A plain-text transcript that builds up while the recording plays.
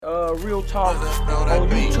Real Talk on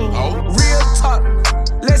YouTube. Real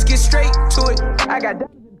talk. Let's get straight to it. I got.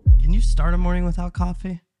 Can you start a morning without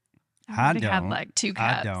coffee? I already had don't. like 2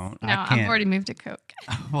 cups. I don't. No, I can't. I've already moved to Coke.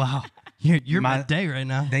 Wow. You're my day right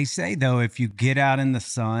now. They say, though, if you get out in the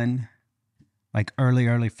sun, like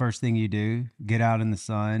early, first thing you do, get out in the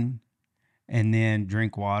sun and then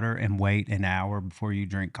drink water and wait an hour before you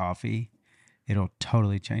drink coffee, it'll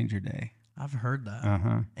totally change your day. I've heard that.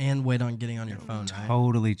 Uh-huh. And wait on getting on your phone, right?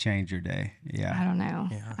 Totally change your day. Yeah. I don't know.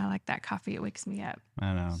 Yeah. I like that coffee. It wakes me up.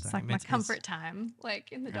 I know. It's like my comfort time,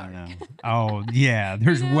 like in the I dark. know. Oh, yeah.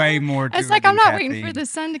 There's You know? way more to It's it like than I'm not waiting for caffeine. the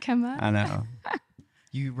sun to come up. I know.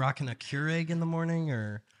 You rocking a Keurig in the morning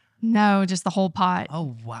or? No, just the whole pot.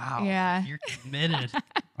 Oh, wow. Yeah. You're committed.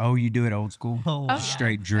 Oh, you do it old school? Oh, wow.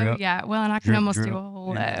 Straight drip? Oh, yeah. Well, and I can Drip, almost do drip a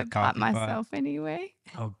whole into the pot coffee pot. myself anyway.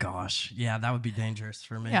 Oh, gosh. Yeah, that would be dangerous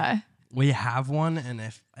for me. Yeah. We have one, and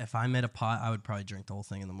if I made a pot, I would probably drink the whole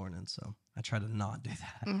thing in the morning. So I try to not do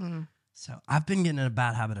that. Mm-hmm. So I've been getting in a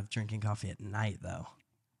bad habit of drinking coffee at night, though,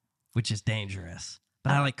 which is dangerous.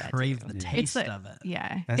 But I like that crave too. the It's taste like- of it.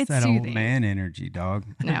 Yeah. That's it's that soothing. old man energy, dog.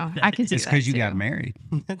 No, I can do It's that because you too. got married.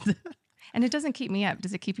 And it doesn't keep me up.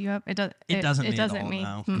 Does it keep you up? It does. It doesn't. It me doesn't at all, me.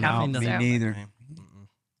 no. Mm, Caffeine me doesn't neither. affect me. Mm-mm.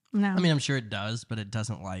 No. I mean, I'm sure it does, but it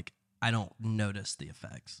doesn't I don't notice the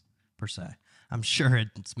effects per se. I'm sure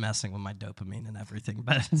it's messing with my dopamine and everything,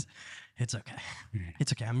 but it's okay.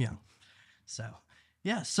 It's okay. I'm young. So,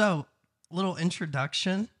 yeah. So, little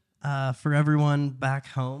introduction for everyone back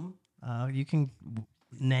home. You can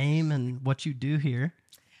name and what you do here.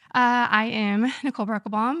 I am Nicole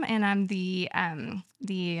Brekelbaum, and I'm the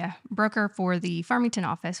broker for the Farmington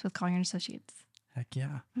office with Collier and Associates. Heck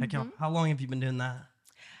yeah. Heck yeah. How long have you been doing that?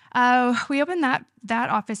 We opened that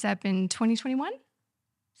office up in 2021. Is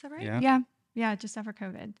that right? Yeah. Yeah, just after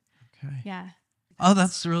COVID. Okay. Yeah. Oh,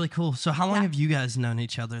 that's really cool. So, how long Yeah. have you guys known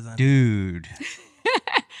each other then? Dude,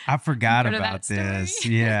 I forgot Heard of about that this.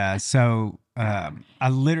 story? Yeah. So I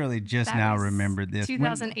literally just That now was remembered this.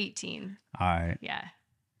 2018. All right. Yeah.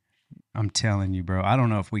 I'm telling you, bro. I don't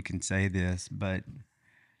know if we can say this, but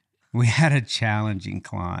we had a challenging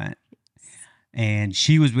client and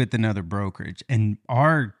she was with another brokerage and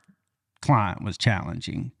our client was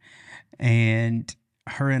challenging. And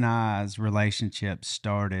her and I's relationship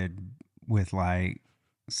started with like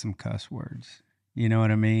some cuss words. You know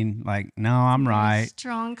what I mean? Like, no, I'm Very right.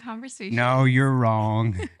 Strong conversation. No, you're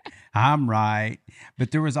wrong. I'm right.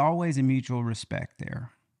 But there was always a mutual respect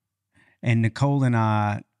there. And Nicole and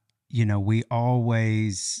I, you know, we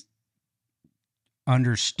always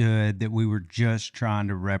understood that we were just trying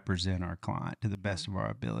to represent our client to the best of our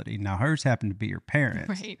ability. Now, hers happened to be her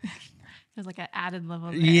parents. Right. There's like an added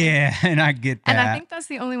level there. Yeah, and I get that. And I think that's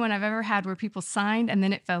the only one I've ever had where people signed and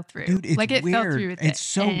then it fell through. Dude, it's like it weird. fell through. At It's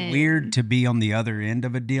the so end. weird to be on the other end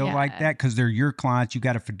of a deal like Yeah. that because they're your clients. You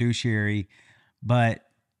got a fiduciary, but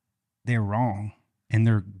they're wrong and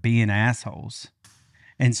they're being assholes.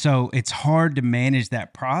 And so it's hard to manage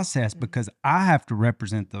that process because I have to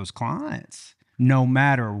represent those clients no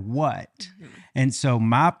matter what. Mm-hmm. And so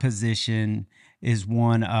my position is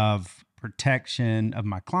one of protection of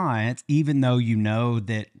my clients, even though you know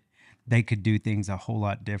that they could do things a whole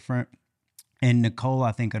lot different. And Nicole,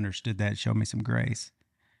 I think, understood that, showed me some grace.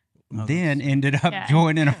 Oh, Then ended up Yeah.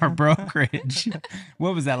 joining our brokerage.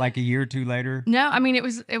 What was that, like a year or two later? No, I mean it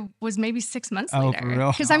was maybe 6 months Oh, later. for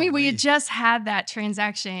real? Because I mean we Golly. had just had that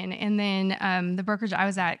transaction, and then the brokerage I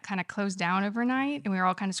was at kind of closed down overnight, and we were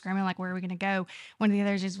all kind of scrambling like, where are we going to go? One of the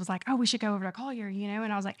others just was like, oh, we should go over to Collier, you know,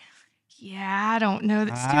 and I was like, yeah, I don't know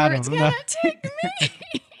that I Stuart's don't gonna know. take me.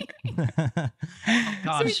 Oh,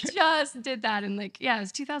 So we gosh. just did that in like, yeah, it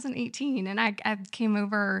was 2018, and I came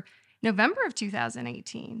over November of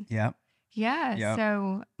 2018. Yep. Yeah, Yep.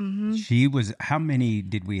 so mhm. She was, how many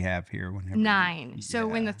did we have here? Whenever 9. So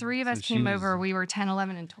when the Yeah. three of us So she came was over, we were 10,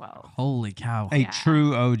 11, and 12. Holy cow. a Yeah.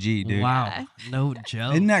 true OG, dude. Wow. Yeah. No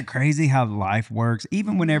joke. Isn't that crazy how life works?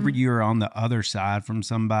 Even whenever Mm-hmm. you're on the other side from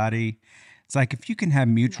somebody, it's like if you can have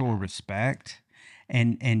mutual respect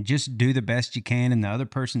and just do the best you can and the other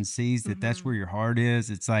person sees that Mm-hmm. that's where your heart is,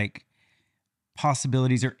 it's like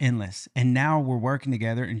possibilities are endless. And now we're working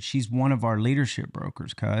together and she's one of our leadership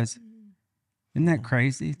brokers, cuz. Isn't that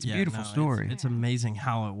crazy? It's a Yeah, beautiful no, story. It's amazing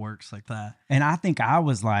how it works like that. And I think I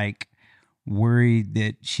was like worried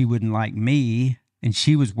that she wouldn't like me, and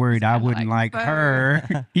she was worried I kinda wouldn't like like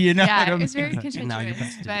her. You know what Yeah, I it was mean? very Now you're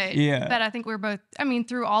contentious, besties. but Yeah. but I think we're both. I mean,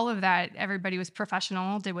 through all of that, everybody was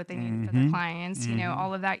professional, did what they needed for their clients. You know,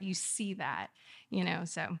 all of that, you see that. You know,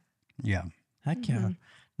 so Yeah. Heck yeah.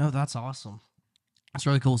 No, that's awesome. That's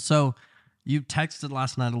really cool. So You texted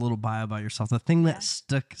last night a little bio about yourself. The thing that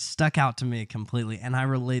stuck out to me completely, and I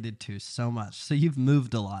related to so much. So you've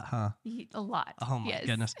moved a lot, huh? A lot. Oh my yes.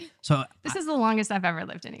 goodness. So This is the longest I've ever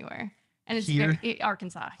lived anywhere. And it's Here?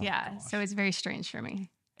 Arkansas. Oh, yeah. gosh. So it's very strange for me.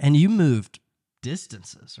 and you moved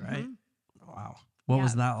distances, right? Wow. What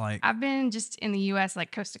was Yeah. that like? I've been just in the US,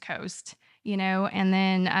 like coast to coast, and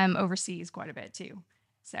then overseas quite a bit too.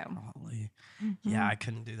 So, Golly. Yeah, I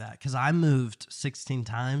couldn't do that because I moved 16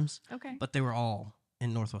 times, okay. but they were all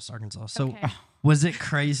in Northwest Arkansas. So Okay. was it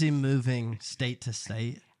crazy moving state to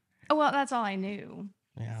state? Oh, well, that's all I knew.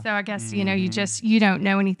 Yeah. So I guess, you don't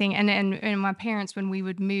know anything. And my parents, when we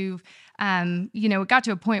would move, it got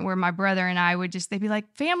to a point where my brother and I they'd be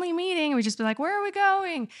like, family meeting. We'd just be like, where are we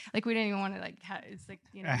going? Like, we didn't even want to it's like,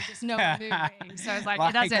 we just know we're moving. So it's like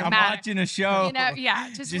it doesn't I'm matter. watching a show.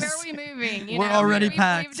 Just where are we moving? We're already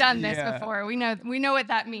packed. We've done this Yeah. before. We know what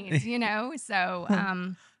that means, So,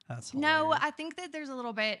 That's no, hilarious. I think that there's a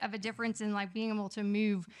little bit of a difference in like being able to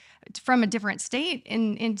move from a different state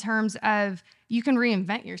in terms of you can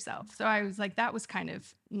reinvent yourself. So I was like, that was kind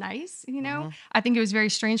of nice, I think it was very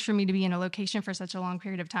strange for me to be in a location for such a long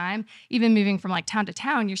period of time. Even moving from like town to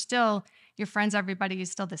town, your friends, everybody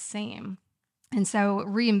is still the same. And so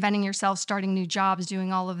reinventing yourself, starting new jobs,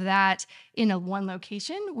 doing all of that in one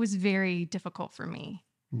location was very difficult for me,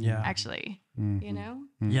 Yeah. actually,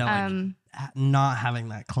 Yeah. Like not having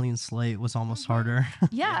that clean slate was almost harder.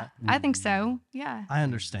 Yeah, I think so. Yeah. I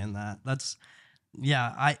understand that.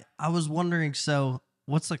 I was wondering, so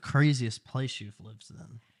what's the craziest place you've lived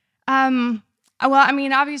in? Well, I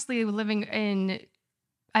mean, obviously living in,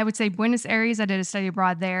 I would say Buenos Aires, I did a study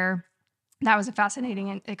abroad there. That was a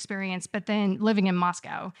fascinating experience. But then living in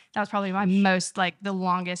Moscow, that was probably my most, like, the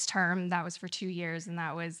longest term. That was for 2 years, and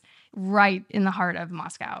that was right in the heart of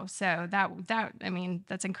Moscow. So I mean,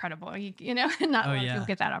 that's incredible. Not a lot of people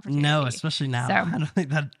get that opportunity. No, especially now. So, I don't think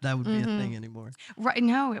that would be a thing anymore. right?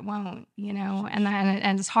 No, it won't.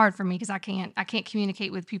 And it's hard for me because I can't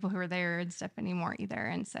communicate with people who are there and stuff anymore either.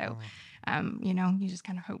 And so, you just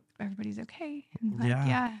kind of hope everybody's okay. And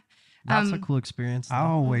Yeah. That's a cool experience. I though.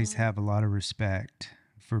 always have a lot of respect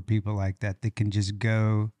for people like that can just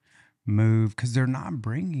go move because they're not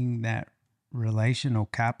bringing that relational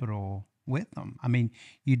capital with them. I mean,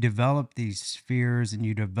 you develop these spheres and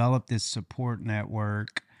you develop this support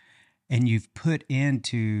network and you've put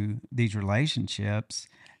into these relationships.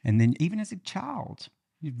 And then even as a child,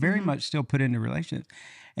 you very much still put into relationships.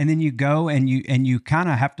 And then you go and you kind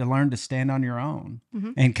of have to learn to stand on your own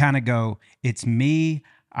and kind of go, it's me.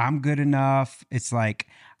 I'm good enough. It's like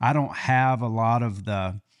I don't have a lot of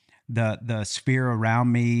the sphere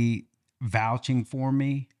around me vouching for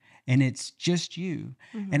me, and it's just you.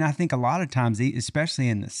 And I think a lot of times, especially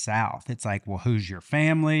in the South, it's like, well, who's your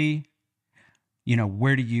family?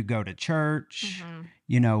 Where do you go to church?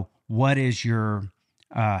 What is your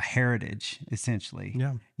heritage, essentially?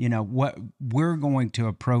 Yeah. What we're going to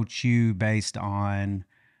approach you based on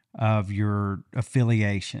of your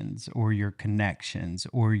affiliations or your connections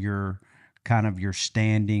or your kind of your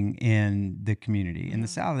standing in the community. In the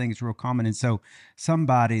South, I think it's real common. And so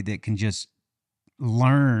somebody that can just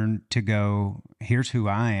learn to go, here's who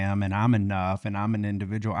I am and I'm enough and I'm an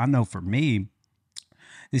individual. I know for me,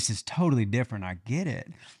 this is totally different. I get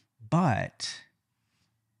it. But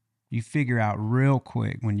you figure out real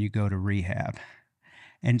quick when you go to rehab.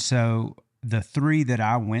 And so the 3 that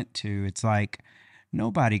I went to, it's like,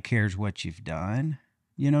 nobody cares what you've done.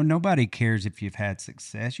 Nobody cares if you've had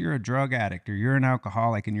success. You're a drug addict or you're an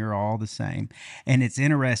alcoholic and you're all the same. And it's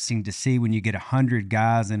interesting to see when you get 100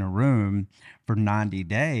 guys in a room for 90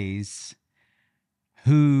 days,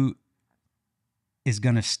 who is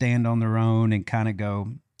going to stand on their own and kind of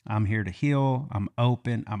go, I'm here to heal. I'm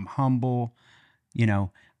open. I'm humble.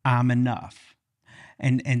 I'm enough.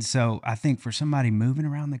 And so I think for somebody moving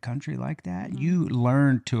around the country like that, you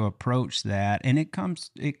learn to approach that, and it comes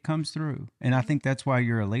through. And I think that's why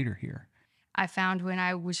you're a leader here. I found when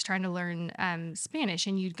I was trying to learn Spanish,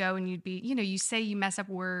 and you'd go and you'd be, you say you mess up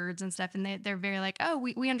words and stuff, and they're very like, oh,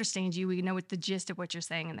 we understand you. We know what the gist of what you're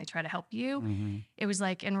saying, and they try to help you. It was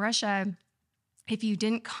like in Russia, if you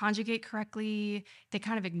didn't conjugate correctly, they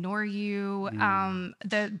kind of ignore you.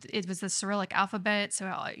 It was the Cyrillic alphabet,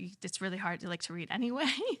 so it's really hard to read anyway,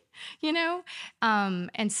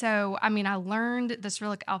 And so, I mean, I learned the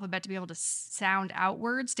Cyrillic alphabet to be able to sound out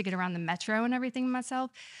words to get around the metro and everything myself.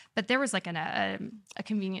 But there was like a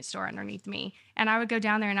convenience store underneath me, and I would go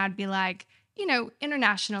down there and I'd be like,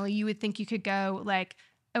 internationally, you would think you could go like,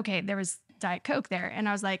 okay, there was Diet Coke there, and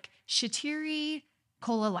I was like, Shatiri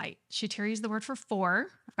Cola Light. Shatiri is the word for 4.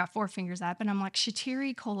 I've got 4 fingers up, and I'm like,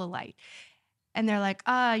 Shatiri Cola Light. And they're like,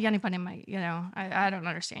 yani panema, I don't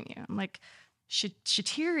understand you. I'm like,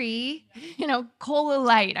 Shatiri, cola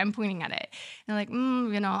light. I'm pointing at it. And they're like,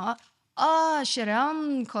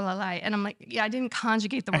 shiram cola light. And I'm like, yeah, I didn't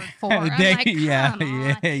conjugate the word for. I'm like, come on.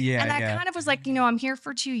 And I kind of was like, I'm here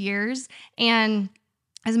for 2 years. And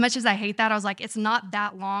as much as I hate that, I was like, it's not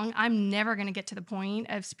that long. I'm never going to get to the point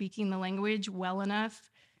of speaking the language well enough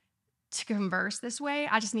to converse this way.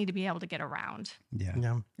 I just need to be able to get around.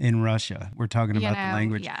 Yeah. In Russia, we're talking about the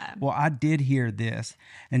language. Yeah. Well, I did hear this.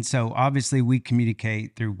 And so obviously we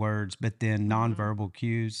communicate through words, but then nonverbal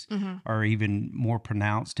cues are even more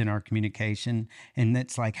pronounced in our communication. And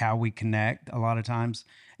that's like how we connect a lot of times.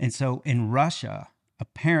 And so in Russia,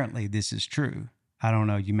 apparently this is true. I don't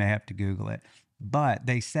know. You may have to Google it. But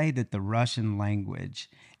they say that the Russian language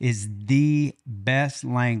is the best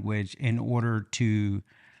language in order to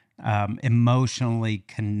emotionally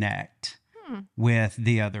connect with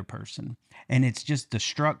the other person. And it's just the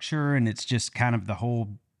structure and it's just kind of the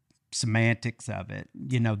whole semantics of it,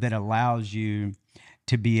 that allows you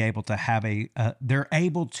to be able to have they're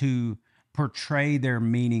able to portray their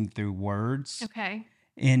meaning through words. Okay.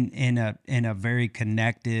 In a very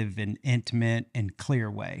connective and intimate and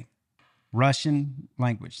clear way. Russian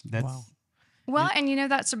language. That's Wow. Well,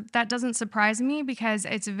 and that doesn't surprise me because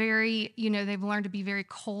it's very, they've learned to be very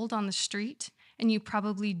cold on the street, and you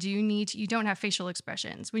probably you don't have facial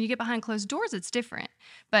expressions. When you get behind closed doors, it's different.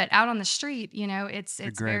 But out on the street, it's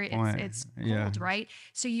very, it's cold, right?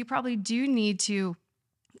 So you probably do need to,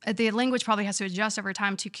 the language probably has to adjust over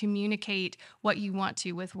time to communicate what you want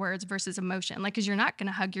to with words versus emotion. Like, because you're not going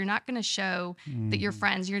to hug, you're not going to show that you're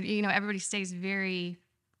friends. Everybody stays very,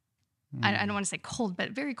 I don't want to say cold,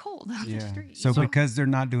 but very cold on the street. So because they're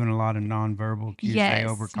not doing a lot of nonverbal cues, they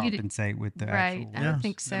overcompensate with the right. actual I don't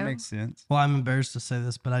think so. That makes sense. Well, I'm embarrassed to say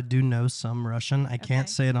this, but I do know some Russian. I can't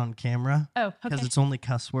say it on camera because it's only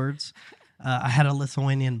cuss words. I had a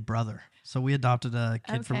Lithuanian brother. So we adopted a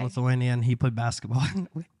kid from Lithuania, and he played basketball.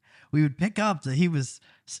 We would pick up that he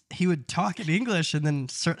would talk in English and then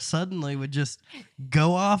suddenly would just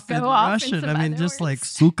go off in Russian. I mean, just like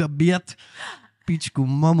suka biet.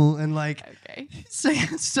 Mamu, and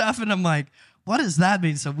saying stuff, and I'm like, what does that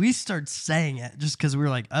mean? So we start saying it just because we were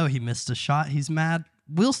like, oh, he missed a shot, he's mad.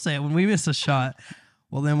 We'll say it when we miss a shot.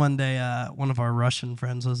 Well, then one day one of our Russian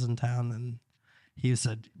friends was in town, and he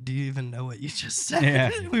said, do you even know what you just said?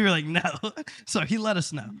 Yeah. We were like, no. So he let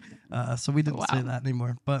us know. So we didn't say that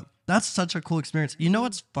anymore. But that's such a cool experience. You know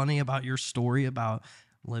what's funny about your story about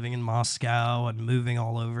living in Moscow and moving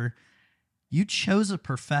all over? You chose a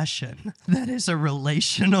profession that is a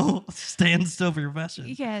relational standstill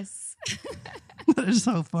profession. Yes. That is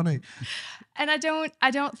so funny. And I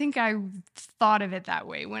don't think I thought of it that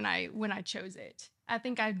way when I chose it. I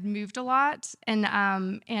think I'd moved a lot, and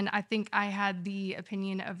I think I had the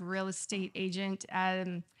opinion of real estate agent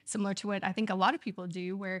similar to what I think a lot of people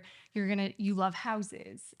do, where you love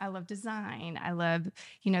houses. I love design. I love,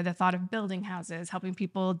 the thought of building houses, helping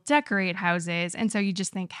people decorate houses. And so you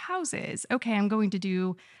just think houses, okay, I'm going to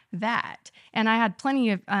do that. And I had plenty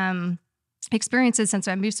of experiences since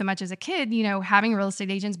I moved so much as a kid, having real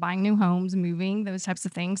estate agents, buying new homes, moving, those types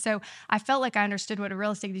of things. So I felt like I understood what a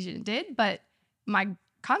real estate agent did, but my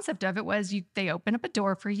concept of it was they open up a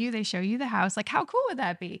door for you, they show you the house. Like, how cool would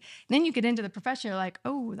that be? And then you get into the profession, you're like,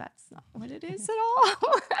 oh, that's not what it is at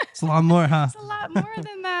all. It's a lot more, huh? It's a lot more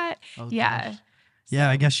than that. Oh, yeah. Gosh.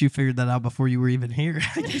 Yeah, I guess you figured that out before you were even here.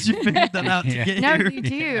 I guess you figured that out to get no, here. you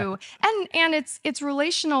do. And it's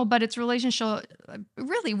relational, but it's relational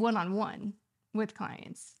really one-on-one with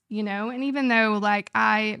clients, and even though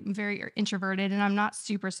I'm very introverted and I'm not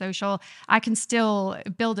super social, I can still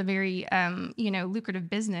build a very, lucrative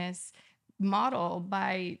business model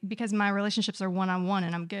because my relationships are one-on-one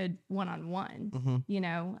and I'm good one-on-one,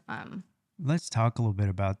 Let's talk a little bit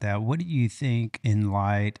about that. What do you think in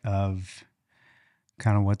light of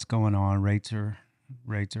kind of what's going on? Rates are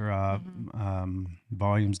up,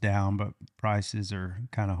 volumes down, but prices are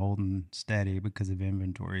kind of holding steady because of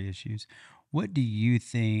inventory issues. What do you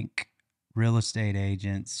think real estate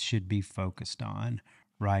agents should be focused on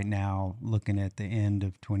right now, looking at the end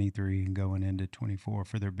of 23 and going into 24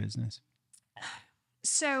 for their business?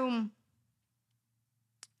 So,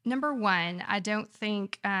 number one, I don't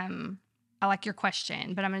think I like your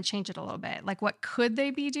question, but I'm going to change it a little bit. Like, what could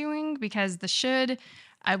they be doing? Because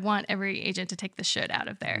I want every agent to take the should out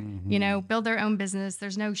of there, build their own business.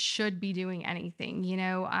 There's no should be doing anything.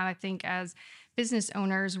 I think as business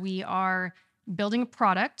owners, we are building a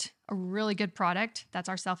product, a really good product. That's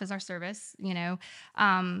ourself as our service, and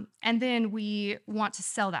then we want to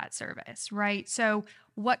sell that service, right? So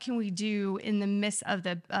what can we do in the midst of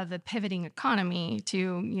the pivoting economy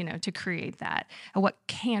to create that? And what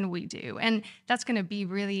can we do? And that's going to be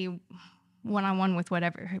really one-on-one with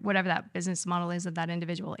whatever that business model is of that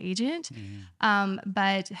individual agent.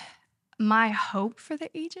 But my hope for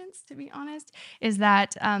the agents, to be honest, is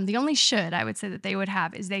that the only I would say that they would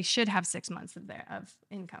have is they should have 6 months of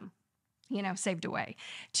income, saved away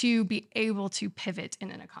to be able to pivot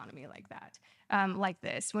in an economy like that, like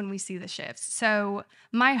this, when we see the shifts. So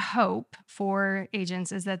my hope for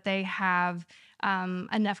agents is that they have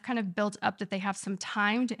enough kind of built up that they have some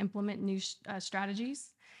time to implement new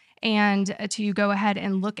strategies, and to go ahead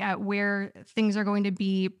and look at where things are going to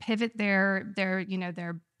be, pivot their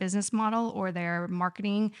business model or their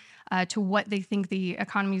marketing to what they think the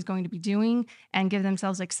economy is going to be doing, and give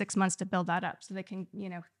themselves like 6 months to build that up so they can,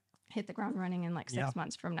 hit the ground running in like 6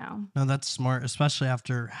 months from now. No, that's smart, especially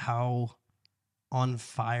after how on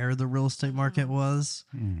fire the real estate market was.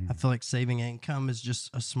 I feel like saving income is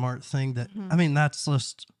just a smart thing that, I mean, that's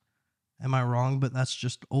just, am I wrong? But that's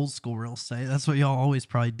just old school real estate. That's what y'all always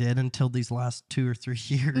probably did until these last 2 or 3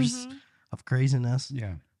 years of craziness.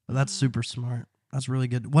 Yeah. But that's super smart. That's really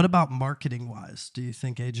good. What about marketing wise? Do you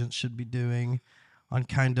think agents should be doing on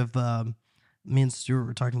kind of, me and Stuart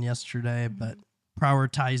were talking yesterday, but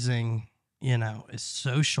prioritizing, is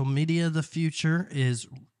social media the future? Is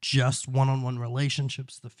just one-on-one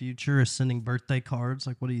relationships the future? Is sending birthday cards?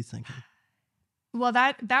 Like, what are you thinking? Well,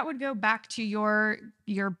 that would go back to your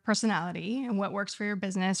personality and what works for your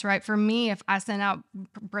business, right? For me, if I sent out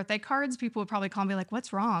birthday cards, people would probably call me like,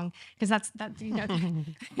 "What's wrong?" Because that's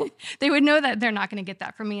they would know that they're not going to get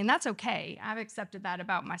that from me, and that's okay. I've accepted that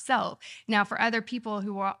about myself. Now, for other people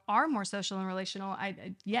who are more social and relational,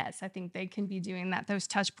 yes, I think they can be doing that. Those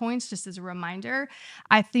touch points, just as a reminder.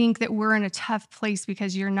 I think that we're in a tough place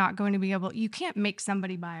because you're not going to be able. You can't make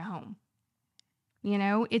somebody buy a home.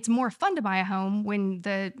 It's more fun to buy a home when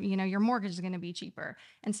your mortgage is going to be cheaper.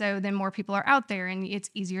 And so then more people are out there and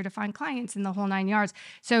it's easier to find clients in the whole 9 yards.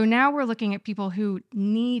 So now we're looking at people who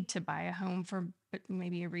need to buy a home for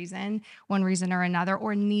maybe one reason or another,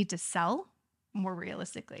 or need to sell more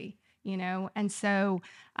realistically, And so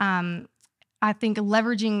I think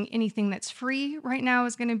leveraging anything that's free right now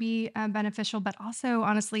is going to be beneficial, but also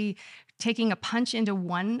honestly taking a punch into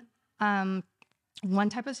one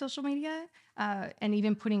type of social media, and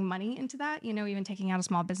even putting money into that, even taking out a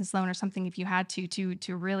small business loan or something if you had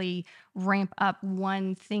to really ramp up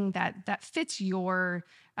one thing that fits your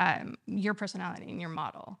personality and your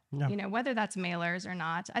model, whether that's mailers or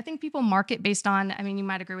not. I think people market based on, you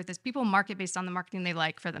might agree with this, people market based on the marketing they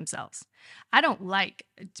like for themselves. I don't like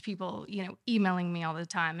people, emailing me all the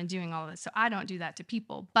time and doing all this. So I don't do that to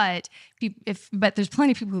people, but there's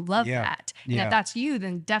plenty of people who love that. And if that's you,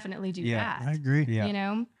 then definitely do that. I agree.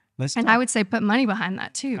 Yeah. I would say put money behind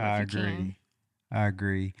that too. I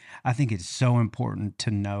agree. I think it's so important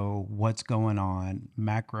to know what's going on,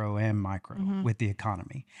 macro and micro, with the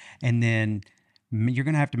economy. And then you're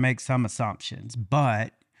going to have to make some assumptions,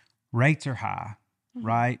 but rates are high,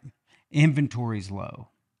 right? Inventory's low.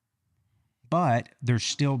 But there's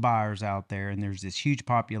still buyers out there, and there's this huge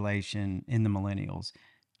population in the millennials.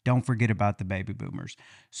 Don't forget about the baby boomers.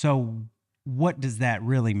 So what does that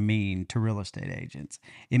really mean to real estate agents?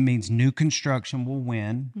 It means new construction will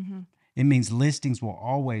win. It means listings will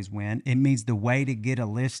always win. It means the way to get a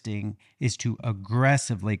listing is to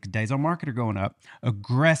aggressively, days on market are going up,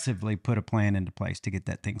 aggressively put a plan into place to get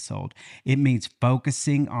that thing sold. It means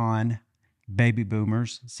focusing on baby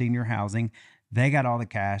boomers, senior housing. They got all the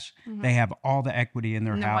cash. They have all the equity in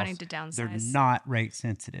their house. Wanting to downsize. They're not rate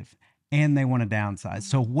sensitive, and they want to downsize.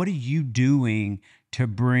 So what are you doing to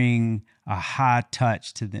bring a high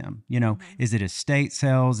touch to them? Is it estate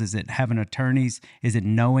sales? Is it having attorneys? Is it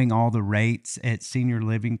knowing all the rates at senior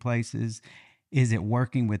living places? Is it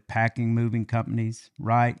working with packing, moving companies,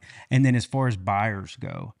 right? And then as far as buyers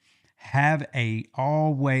go,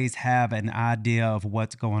 always have an idea of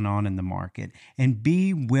what's going on in the market, and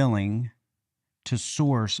be willing to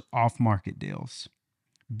source off-market deals.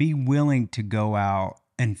 Be willing to go out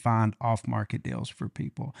and find off-market deals for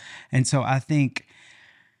people. And so I think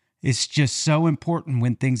it's just so important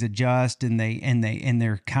when things adjust and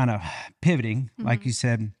they're kind of pivoting, like you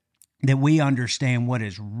said, that we understand what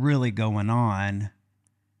is really going on,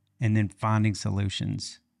 and then finding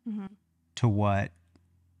solutions to what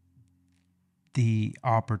the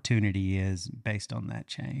opportunity is based on that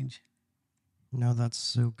change. No, that's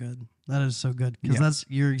so good. That is so good, because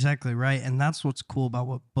you're exactly right. And that's what's cool about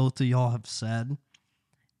what both of y'all have said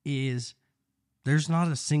is there's not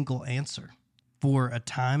a single answer for a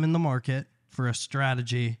time in the market, for a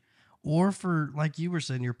strategy, or for, like you were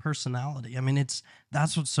saying, your personality. I mean,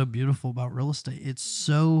 that's what's so beautiful about real estate. It's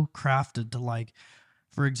so crafted to, like,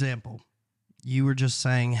 for example, you were just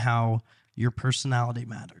saying how your personality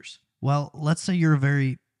matters. Well, let's say you're a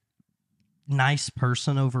very nice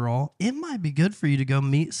person overall. It might be good for you to go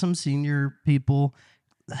meet some senior people,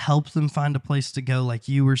 help them find a place to go, like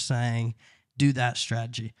you were saying, do that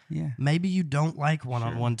strategy. Yeah. Maybe you don't like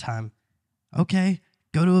one-on-one time. Okay,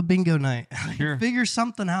 go to a bingo night. Sure. Figure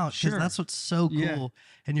something out, because that's what's so cool. Yeah.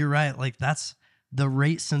 And you're right. Like, that's the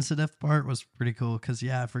rate sensitive part was pretty cool, because,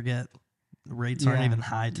 I forget the rates aren't even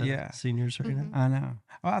high to seniors right now. I know.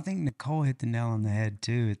 Well, I think Nicole hit the nail on the head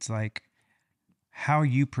too. It's like how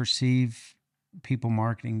you perceive people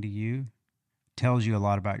marketing to you tells you a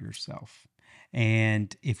lot about yourself.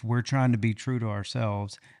 And if we're trying to be true to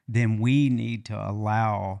ourselves, then we need to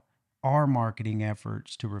allow our marketing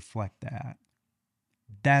efforts to reflect that.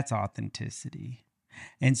 That's authenticity.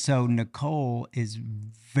 And so Nicole is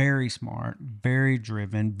very smart, very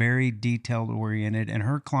driven, very detailed oriented, and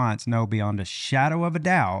her clients know beyond a shadow of a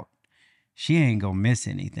doubt she ain't gonna miss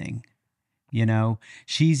anything. You know,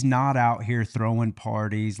 she's not out here throwing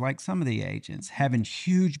parties like some of the agents, having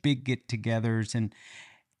huge big get-togethers, and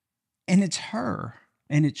it's her,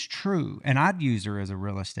 and it's true. And I'd use her as a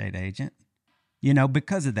real estate agent,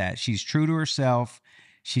 because of that. She's true to herself.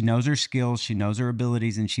 She knows her skills, she knows her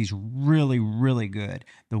abilities, and she's really, really good.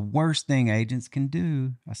 The worst thing agents can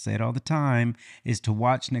do, I say it all the time, is to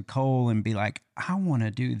watch Nicole and be like, I want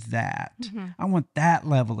to do that. Mm-hmm. I want that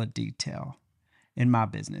level of detail in my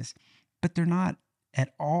business. But they're not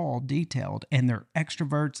at all detailed, and they're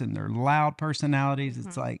extroverts and they're loud personalities. Mm-hmm.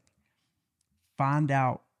 It's like, find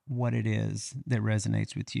out what it is that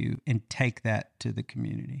resonates with you and take that to the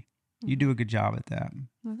community. You do a good job at that.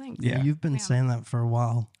 Well, thanks. Yeah, you've been saying that for a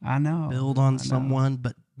while. I know. Build on someone,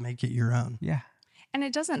 but make it your own. Yeah. And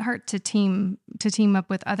it doesn't hurt to team up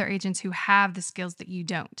with other agents who have the skills that you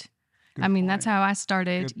don't. Good point. That's how I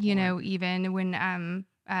started, even when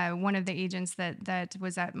one of the agents that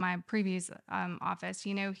was at my previous office,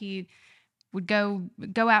 he would go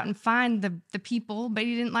out and find the people, but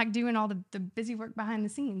he didn't like doing all the busy work behind the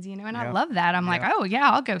scenes, and I love that. I'm like, oh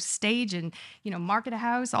yeah, I'll go stage and, market a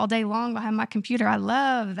house all day long behind my computer. I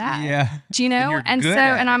love that. Yeah.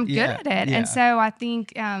 And I'm good at it. Yeah. And so I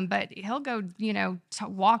think, but he'll go, to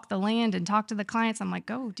walk the land and talk to the clients. I'm like,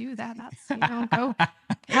 go do that. That's, go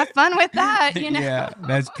have fun with that, Yeah,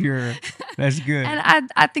 that's pure. That's good. And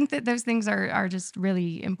I think that those things are just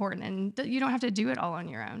really important, and you don't have to do it all on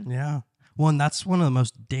your own. Yeah. Well, and that's one of the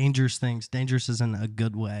most dangerous things. Dangerous is in a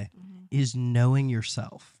good way, is knowing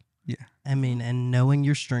yourself. Yeah. And knowing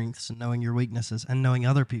your strengths and knowing your weaknesses and knowing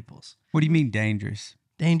other people's. What do you mean dangerous?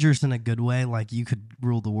 Dangerous in a good way, like you could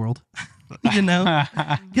rule the world,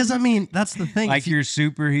 Because, that's the thing. Like you're a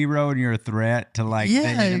superhero and you're a threat to like...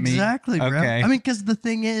 Yeah, exactly, bro. Okay. Because the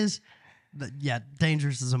thing is,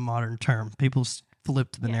 dangerous is a modern term. People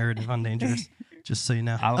flipped the narrative on dangerous, just so you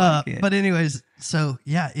know. I like it. But anyways, so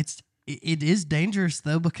it is dangerous,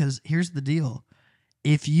 though, because here's the deal.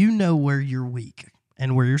 If you know where you're weak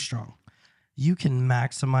and where you're strong, you can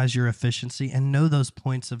maximize your efficiency and know those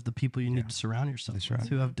points of the people you need to surround yourself with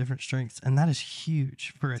who have different strengths. And that is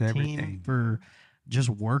huge for a team, for just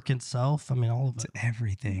work itself. All of it. It's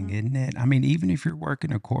everything, isn't it? Even if you're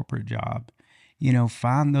working a corporate job,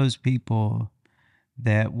 find those people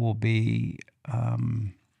that will be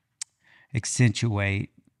accentuate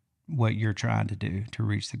what you're trying to do to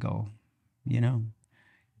reach the goal.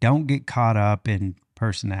 Don't get caught up in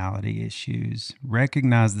personality issues.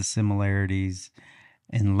 Recognize the similarities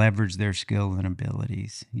and leverage their skill and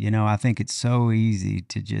abilities. I think it's so easy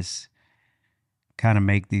to just kind of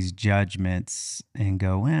make these judgments and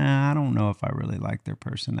go, I don't know if I really like their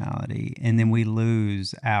personality. And then we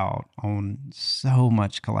lose out on so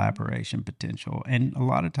much collaboration potential and a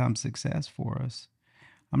lot of times success for us.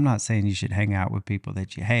 I'm not saying you should hang out with people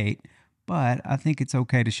that you hate, but I think it's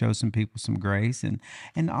okay to show some people some grace. And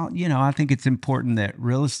I think it's important that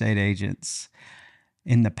real estate agents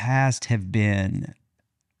in the past have been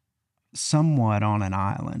somewhat on an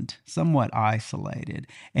island, somewhat isolated,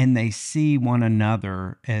 and they see one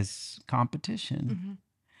another as competition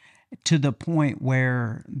to the point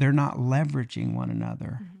where they're not leveraging one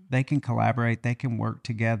another. They can collaborate, they can work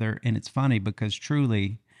together. And it's funny because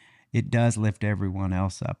truly, it does lift everyone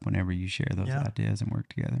else up whenever you share those ideas and work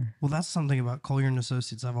together. Well, that's something about Collier and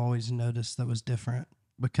Associates I've always noticed that was different,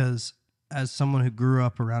 because as someone who grew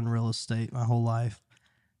up around real estate my whole life,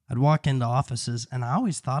 I'd walk into offices and I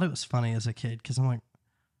always thought it was funny as a kid because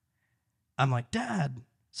I'm like, Dad,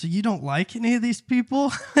 so you don't like any of these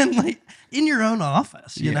people, and like in your own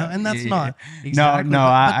office, you know, and that's not exactly. No,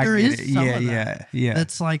 but there I is get it. some Yeah, of yeah, that. yeah.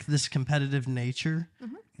 That's like this competitive nature,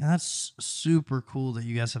 and that's super cool that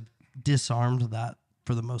you guys have disarmed that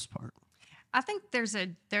for the most part. I think there's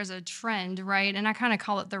a trend, right? And I kind of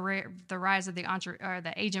call it the rise of the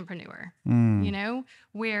the agentpreneur. You know,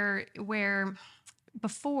 where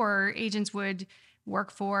before agents would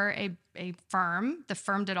work for a firm, the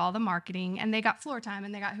firm did all the marketing, and they got floor time,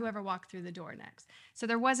 and they got whoever walked through the door next. So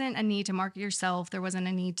there wasn't a need to market yourself. There wasn't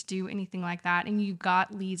a need to do anything like that, and you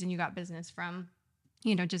got leads and you got business from,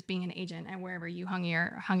 you know, just being an agent and wherever you hung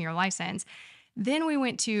your license. Then we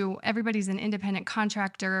went to everybody's an independent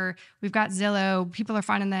contractor. We've got Zillow. People are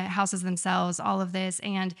finding the houses themselves, all of this.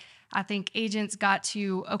 And I think agents got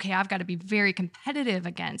to, okay, I've got to be very competitive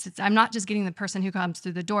against. I'm not just getting the person who comes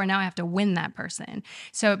through the door. Now I have to win that person.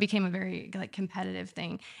 So it became a very like competitive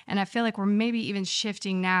thing. And I feel like we're maybe even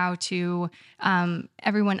shifting now to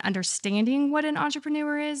everyone understanding what an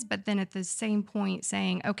entrepreneur is, but then at the same point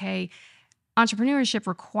saying, okay, entrepreneurship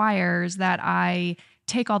requires that I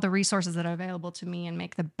take all the resources that are available to me and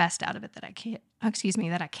make the best out of it that I can.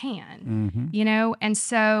 You know? And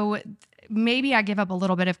so maybe I give up a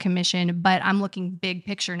little bit of commission, but I'm looking big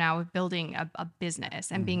picture now of building a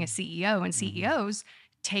business and being a CEO, and CEOs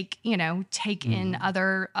take in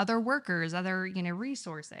other workers, other, you know,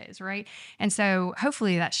 resources. Right. And so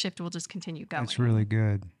hopefully that shift will just continue going. That's really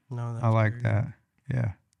good. No, I like that.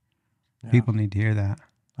 Yeah. People need to hear that.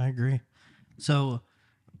 I agree. So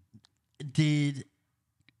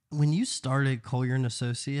when you started Collier and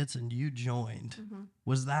Associates and you joined,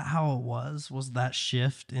 was that how it was? Was that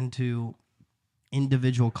shift into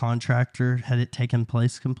individual contractor, had it taken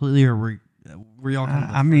place completely, or were y'all kind of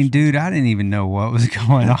I mean, dude, I didn't even know what was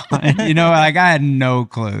going on. You know, like I had no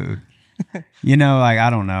clue. You know, like I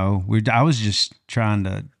don't know. I was just trying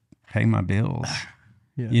to pay my bills.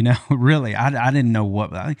 Yeah. You know, really, I didn't know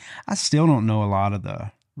what. I still don't know a lot of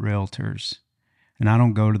the realtors. And I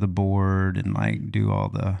don't go to the board and like do all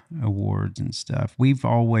the awards and stuff. We've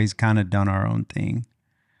always kind of done our own thing.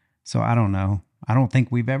 So I don't know. I don't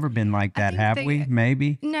think we've ever been like that, have we?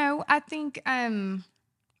 Maybe? No, I think I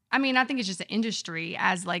think it's just an industry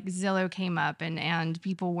as like Zillow came up and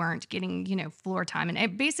people weren't getting, you know, floor time. And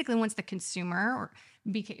it basically once the consumer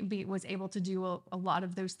was able to do a lot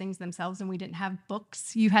of those things themselves, and we didn't have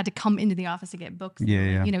books, you had to come into the office to get books,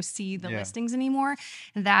 you know, see the listings anymore,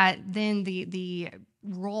 that then the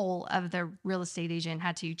role of the real estate agent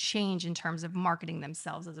had to change in terms of marketing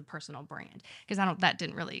themselves as a personal brand, because that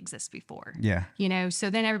didn't really exist before. Yeah. You know, so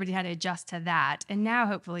then everybody had to adjust to that. And now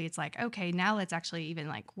hopefully it's like, okay, now let's actually even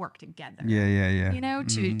like work together. Yeah. You know,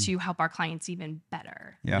 to help our clients even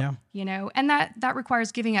better. Yeah. You know, and that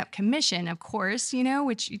requires giving up commission, of course, you know,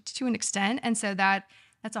 which to an extent. And so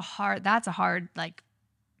that's a hard like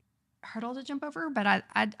hurdle to jump over. But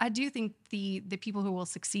I do think the people who will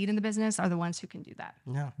succeed in the business are the ones who can do that.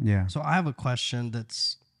 Yeah. So I have a question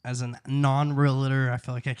that's, as a non-realtor, I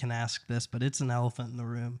feel like I can ask this, but it's an elephant in the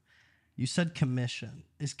room. You said commission.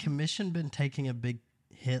 Is commission been taking a big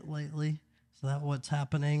hit lately? Is that what's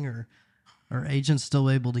happening, or are agents still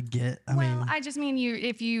able to get? I just mean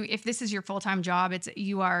if this is your full-time job,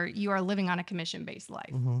 you are living on a commission-based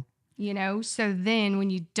life. You know, so then when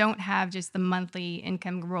you don't have just the monthly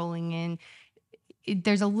income rolling in,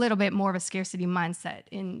 there's a little bit more of a scarcity mindset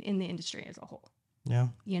in the industry as a whole. Yeah.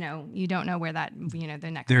 You know, you don't know where that, you know,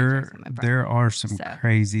 the next there are some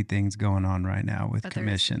crazy things going on right now with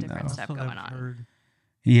commission though. Stuff going on.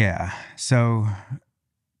 Yeah. So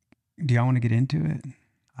do y'all want to get into it?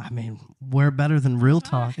 I mean, we're better than real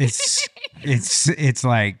talk. It's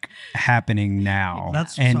like happening now.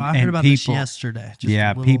 So I heard about this yesterday.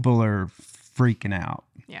 People are freaking out.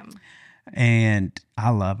 Yeah. And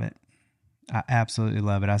I love it. I absolutely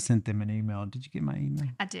love it. I sent them an email. Did you get my email?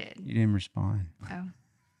 I did. You didn't respond. Oh,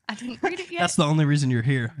 I didn't read it yet. That's the only reason you're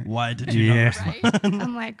here. Why did you not respond? Right?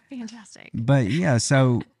 I'm like, fantastic. But yeah,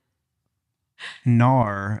 so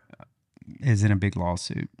NAR is in a big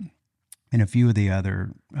lawsuit. And a few of the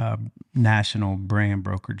other national brand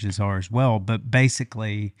brokerages are as well. But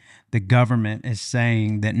basically, the government is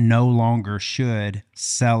saying that no longer should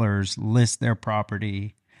sellers list their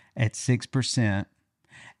property at 6%,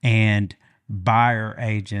 and buyer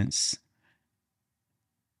agents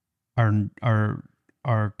are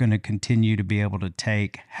going to continue to be able to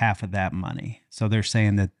take half of that money. So they're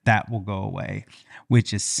saying that will go away,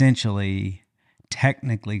 which essentially,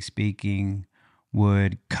 technically speaking,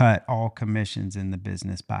 would cut all commissions in the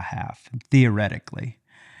business by half, theoretically.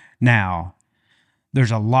 Now,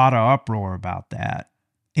 there's a lot of uproar about that.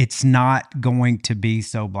 it's not going to be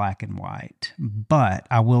so black and white. But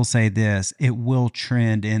I will say this, it will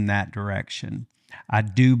trend in that direction. I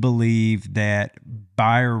do believe that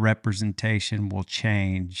buyer representation will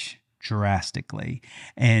change drastically,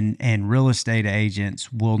 and real estate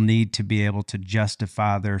agents will need to be able to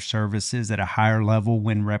justify their services at a higher level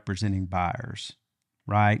when representing buyers,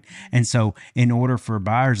 right? And so in order for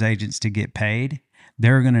buyers agents to get paid,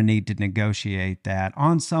 they're going to need to negotiate that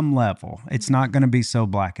on some level. It's not going to be so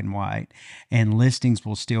black and white, and listings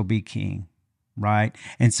will still be king, right?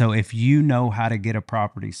 And so if you know how to get a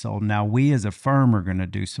property sold, now we as a firm are going to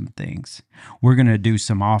do some things. We're going to do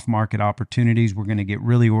some off-market opportunities. We're going to get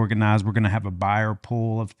really organized. We're going to have a buyer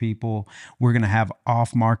pool of people. We're going to have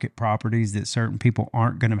off-market properties that certain people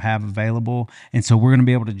aren't going to have available. And so we're going to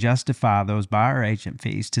be able to justify those buyer agent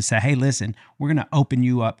fees to say, hey, listen, we're going to open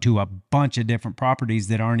you up to a bunch of different properties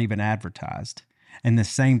that aren't even advertised. And the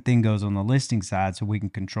same thing goes on the listing side, so we can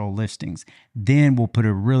control listings. Then we'll put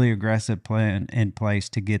a really aggressive plan in place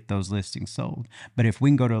to get those listings sold. But if we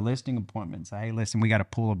can go to a listing appointment and say, hey, listen, we got a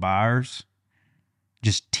pool of buyers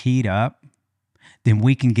just teed up, then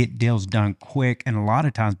we can get deals done quick, and a lot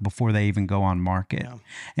of times before they even go on market. Yeah.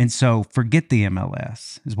 And so forget the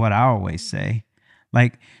MLS is what I always say.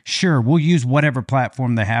 Like, sure, we'll use whatever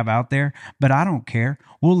platform they have out there, but I don't care.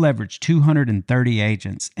 We'll leverage 230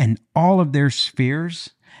 agents and all of their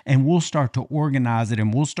spheres, and we'll start to organize it,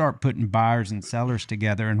 and we'll start putting buyers and sellers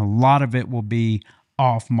together, and a lot of it will be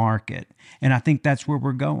off market. And I think that's where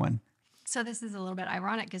we're going. So this is a little bit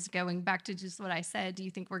ironic, because going back to just what I said, do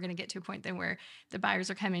you think we're going to get to a point then where the buyers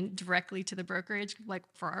are coming directly to the brokerage, like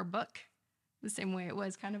for our book, the same way it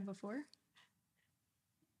was kind of before?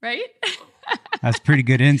 Right? That's pretty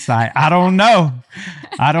good insight. I don't know.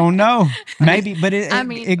 Maybe, but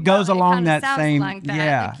it goes along that same. Like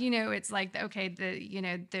that. Yeah. Like, it's like, okay,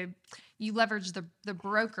 you leverage the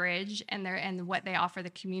brokerage and what they offer the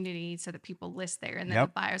community so that people list there, and then the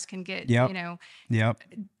buyers can get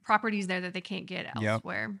properties there that they can't get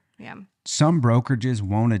elsewhere. Yeah. Some brokerages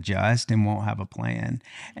won't adjust and won't have a plan,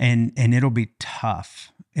 and it'll be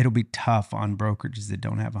tough. It'll be tough on brokerages that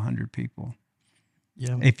don't have 100 people.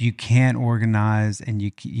 Yeah. If you can't organize and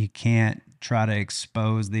you can't try to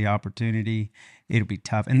expose the opportunity, it'll be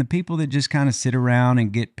tough. And the people that just kind of sit around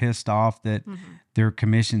and get pissed off that their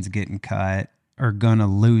commission's getting cut are going to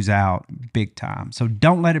lose out big time. So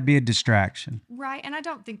don't let it be a distraction. Right. And I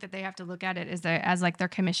don't think that they have to look at it as like their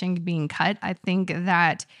commission being cut. I think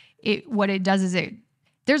that what it does is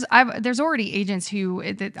there's already agents who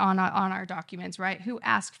on our documents, right, who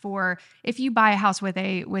ask for, if you buy a house with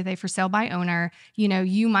a for sale by owner,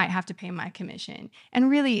 you might have to pay my commission. And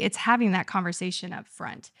really, it's having that conversation up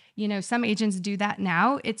front. Some agents do that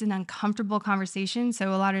now. It's an uncomfortable conversation.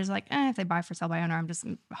 So a lot of like, if they buy for sale by owner,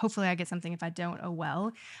 hopefully I get something. If I don't, oh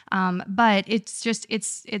well. But it's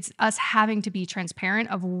us having to be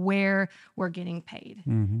transparent of where we're getting paid.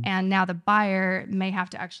 Mm-hmm. And now the buyer may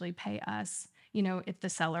have to actually pay us, if the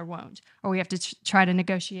seller won't, or we have to try to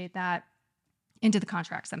negotiate that into the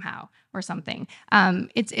contract somehow or something.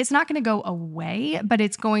 It's not going to go away, but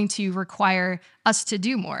it's going to require us to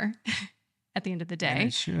do more at the end of the day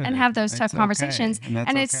and have those tough conversations.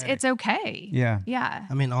 And it's okay. Yeah. Yeah.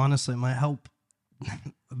 I mean, honestly, it might help.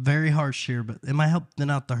 Very harsh here, but it might help thin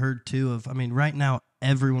out the herd too. Right now,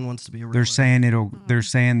 everyone wants to be a realtor. They're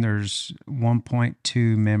saying there's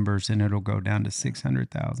 1.2 members and it'll go down to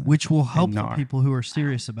 600,000, which will help the people who are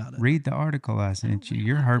serious about it. Read the article I sent you.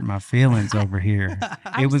 You're hurting my feelings over here.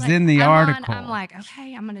 It was in the article. I'm like,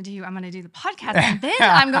 okay, I'm gonna do the podcast, and then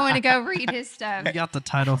I'm going to go read his stuff. You got the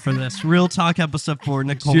title for this Real Talk episode 4.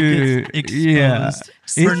 Nicole gets exposed. Yeah.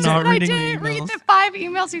 For not I reading didn't the emails. read the 5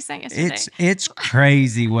 emails you sent yesterday. It's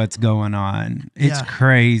crazy what's going on. It's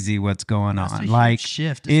crazy what's going That's on. a Like huge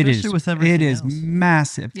shift, it especially is. with everything It is else.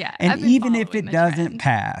 massive. Yeah, and even if it doesn't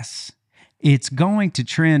pass, it's going to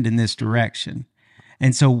trend in this direction.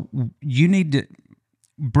 And so you need to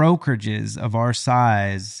brokerages of our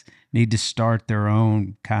size need to start their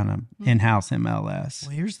own kind of in-house MLS.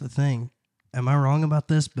 Well, here's the thing. Am I wrong about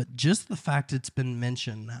this? But just the fact it's been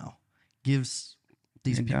mentioned now gives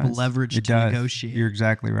these people leverage to negotiate. You're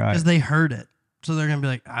exactly right. Because they heard it. So they're going to be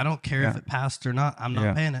like, I don't care if it passed or not. I'm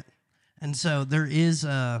not paying it. And so there is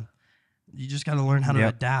you just got to learn how to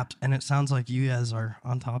adapt. And it sounds like you guys are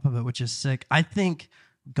on top of it, which is sick. I think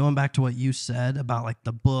going back to what you said about like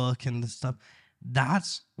the book and the stuff,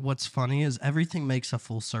 that's what's funny is everything makes a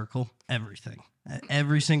full circle. Everything.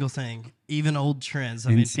 Every single thing. Even old trends.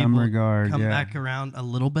 In some regard, come back around a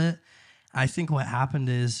little bit. I think what happened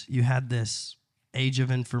is you had this age of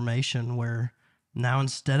information where Now,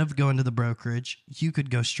 instead of going to the brokerage, you could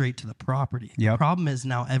go straight to the property. Yep. The problem is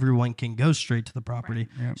now everyone can go straight to the property.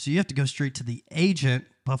 Right. Yep. So you have to go straight to the agent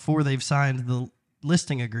before they've signed the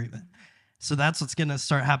listing agreement. So that's what's going to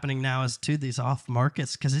start happening now is to these off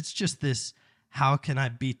markets, because it's just this, how can I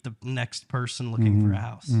beat the next person looking for a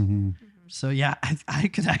house? So yeah, I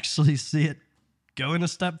could actually see it going a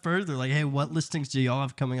step further. Like, hey, what listings do y'all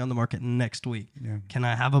have coming on the market next week? Yeah. Can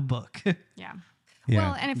I have a book? Yeah.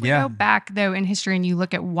 Yeah. Well, and if we go back, though, in history and you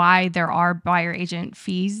look at why there are buyer agent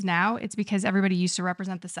fees now, it's because everybody used to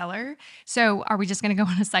represent the seller. So are we just going to go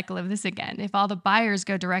on a cycle of this again? If all the buyers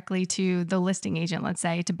go directly to the listing agent, let's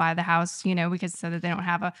say, to buy the house, because so that they don't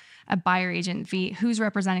have a buyer agent fee, who's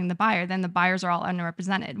representing the buyer? Then the buyers are all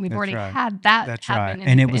underrepresented. We've already had that happen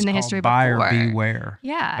and it was in the called history buyer before. beware.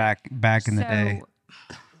 Yeah. Back in the day.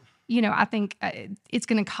 I think it's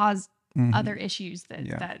going to cause other issues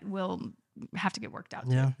that will have to get worked out.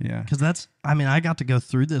 Yeah. Yeah. Because I got to go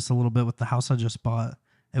through this a little bit with the house I just bought.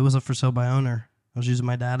 It was a for sale by owner. I was using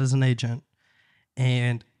my dad as an agent,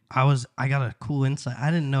 and I got a cool insight. I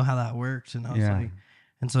didn't know how that worked. And I was like,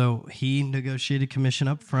 and so he negotiated commission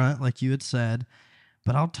up front, like you had said.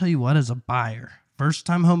 But I'll tell you what, as a buyer, first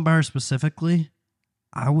time home buyer specifically,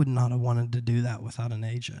 I would not have wanted to do that without an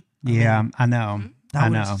agent. I know. That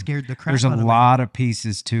would have scared the crap There's out a of me. lot of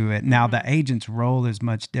pieces to it. Now, the agent's role is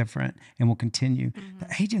much different and will continue. The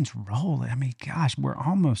agent's role, gosh, we're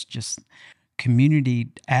almost just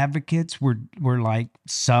community advocates. We're like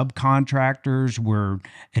subcontractors. We're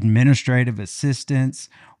administrative assistants.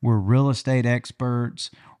 We're real estate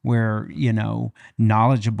experts. We're,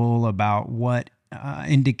 knowledgeable about what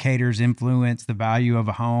indicators influence the value of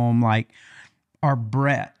a home. Like our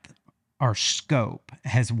breadth, our scope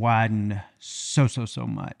has widened so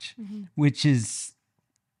much, which is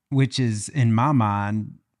in my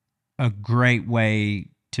mind a great way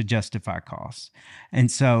to justify costs.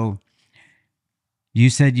 And so you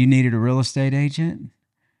said you needed a real estate agent.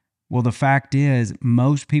 Well, the fact is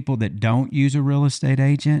most people that don't use a real estate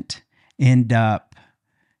agent end up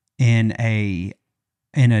in a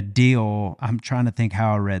deal. I'm trying to think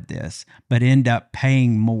how I read this, but end up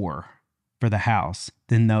paying more for the house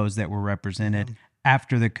than those that were represented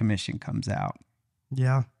after the commission comes out.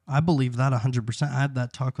 Yeah, I believe that 100%. I had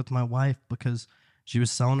that talk with my wife because she was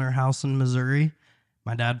selling her house in Missouri.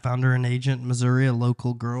 My dad found her an agent in Missouri, a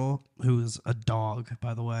local girl who is a dog,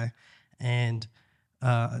 by the way. And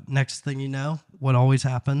next thing you know, what always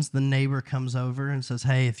happens, the neighbor comes over and says,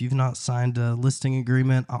 hey, if you've not signed a listing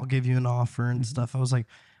agreement, I'll give you an offer and stuff. I was like,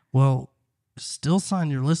 well, still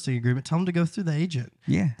sign your listing agreement. Tell them to go through the agent.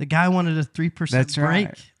 Yeah. The guy wanted a 3% That's break.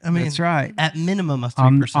 right. That's right. At minimum, a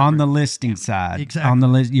 3% on the break. listing side. Exactly. On the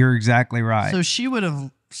list, you're exactly right. So she would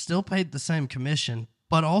have still paid the same commission,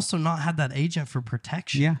 but also not had that agent for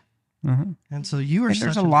protection. Yeah. And so you are. And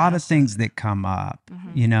there's a lot of things that come up,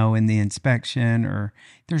 in the inspection, or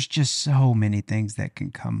there's just so many things that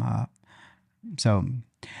can come up. So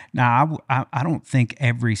now I don't think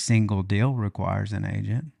every single deal requires an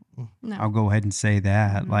agent. No. I'll go ahead and say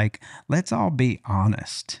that. Like, let's all be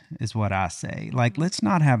honest is what I say. Like, let's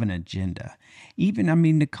not have an agenda. Even,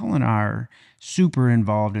 Nicole and I are super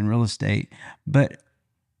involved in real estate, but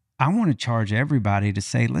I want to charge everybody to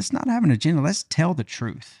say, let's not have an agenda. Let's tell the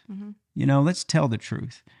truth. Let's tell the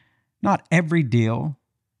truth. Not every deal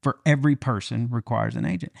for every person requires an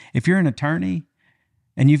agent. If you're an attorney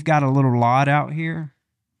and you've got a little lot out here,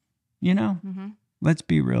 let's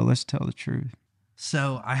be real. Let's tell the truth.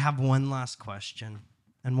 So I have one last question.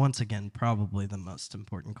 And once again, probably the most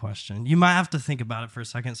important question. You might have to think about it for a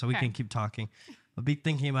second so we can keep talking. But be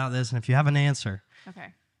thinking about this. And if you have an answer.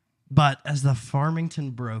 Okay. But as the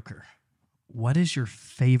Farmington broker, what is your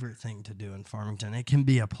favorite thing to do in Farmington? It can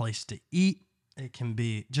be a place to eat. It can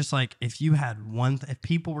be just like if you had if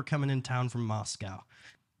people were coming in town from Moscow.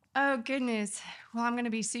 Oh, goodness. Well, I'm going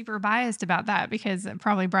to be super biased about that because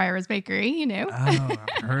probably Breyer's Bakery, Oh,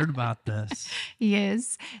 I've heard about this. He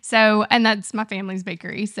is. So, and that's my family's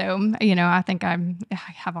bakery. So, I think I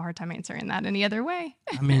have a hard time answering that any other way.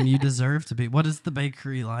 You deserve to be. What is the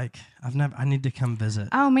bakery like? I need to come visit.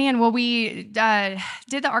 Oh, man. Well, we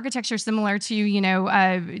did the architecture similar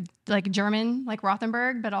to, like German, like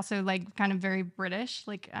Rothenburg, but also like kind of very British,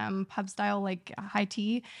 like pub style, like high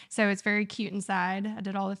tea. So it's very cute inside. I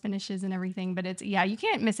did all the finishes and everything, but you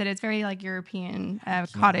can't miss it. It's very like European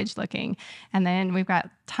cottage looking. And then we've got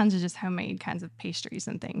tons of just homemade kinds of pastries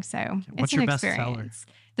and things. So What's it's an your best experience.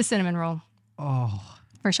 seller? The cinnamon roll. Oh,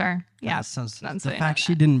 for sure. Yeah. The fact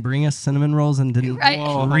she didn't bring us cinnamon rolls and didn't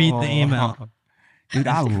read the email. Dude,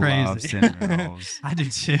 I love cinnamon rolls. I do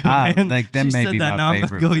too. Like that She may said be that, my now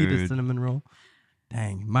favorite I'm gonna go eat a food. cinnamon roll.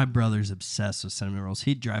 Dang, my brother's obsessed with cinnamon rolls.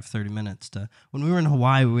 He'd drive 30 minutes to. When we were in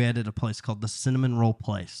Hawaii, we had at a place called the Cinnamon Roll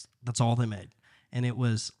Place. That's all they made, and it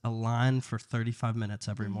was a line for 35 minutes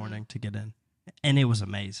every morning to get in, and it was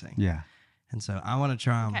amazing. Yeah. And so I want to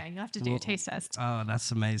try them. Okay, you'll have to do a taste test. Oh,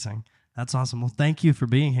 that's amazing. That's awesome. Well, thank you for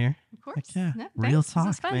being here. Of course. Heck yeah, No, real thanks. This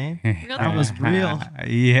was talk, fun. man. Real That was real.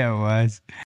 Yeah, it was.